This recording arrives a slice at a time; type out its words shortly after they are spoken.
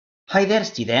Hi there,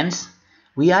 students!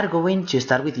 We are going to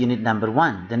start with unit number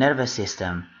 1, the nervous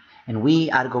system, and we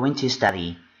are going to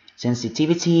study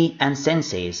sensitivity and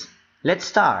senses. Let's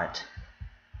start!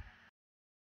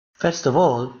 First of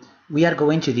all, we are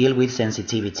going to deal with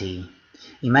sensitivity.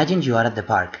 Imagine you are at the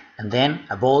park, and then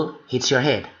a ball hits your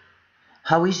head.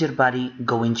 How is your body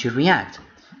going to react?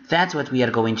 That's what we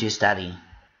are going to study.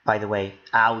 By the way,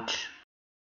 ouch!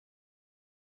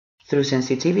 Through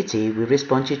sensitivity, we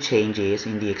respond to changes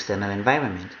in the external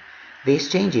environment.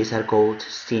 These changes are called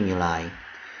stimuli.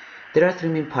 There are three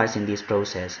main parts in this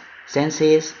process: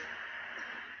 senses,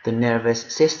 the nervous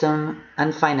system,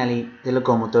 and finally the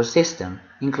locomotor system,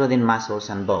 including muscles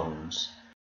and bones.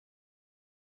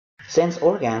 Sense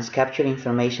organs capture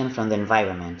information from the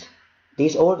environment.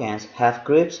 These organs have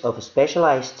groups of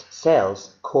specialized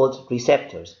cells called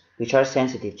receptors, which are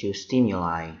sensitive to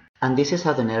stimuli. And this is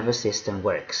how the nervous system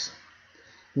works.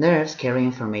 Nerves carry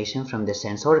information from the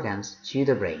sense organs to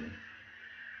the brain.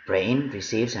 Brain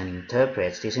receives and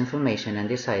interprets this information and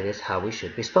decides how we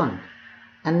should respond.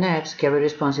 And nerves carry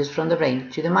responses from the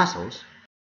brain to the muscles.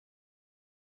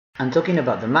 And talking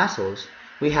about the muscles,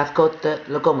 we have got the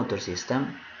locomotor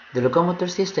system. The locomotor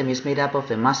system is made up of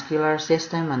the muscular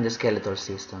system and the skeletal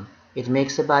system. It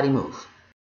makes the body move.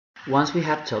 Once we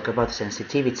have talked about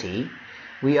sensitivity,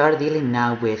 we are dealing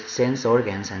now with sense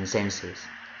organs and senses.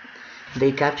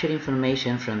 They capture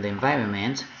information from the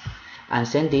environment and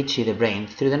send it to the brain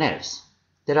through the nerves.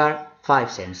 There are 5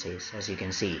 senses, as you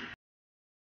can see.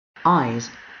 Eyes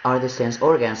are the sense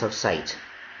organs of sight.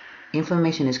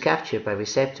 Information is captured by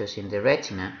receptors in the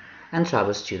retina and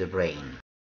travels to the brain.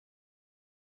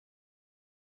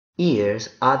 Ears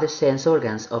are the sense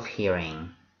organs of hearing.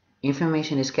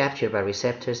 Information is captured by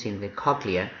receptors in the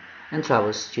cochlea and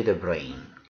travels to the brain.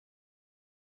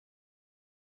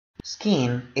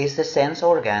 Skin is the sense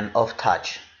organ of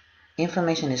touch.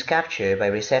 Information is captured by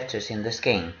receptors in the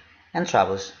skin and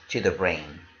travels to the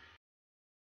brain.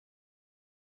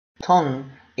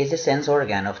 Tongue is the sense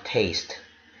organ of taste.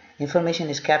 Information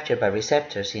is captured by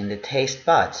receptors in the taste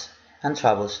buds and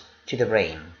travels to the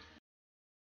brain.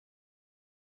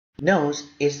 Nose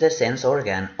is the sense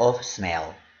organ of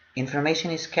smell.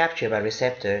 Information is captured by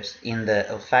receptors in the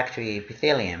olfactory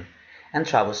epithelium and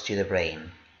travels to the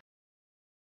brain.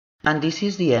 And this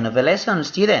is the end of the lesson,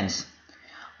 students.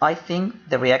 I think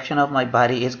the reaction of my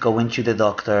body is going to the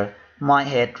doctor. My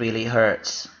head really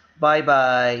hurts. Bye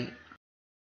bye.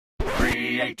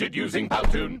 Created using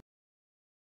Powtoon.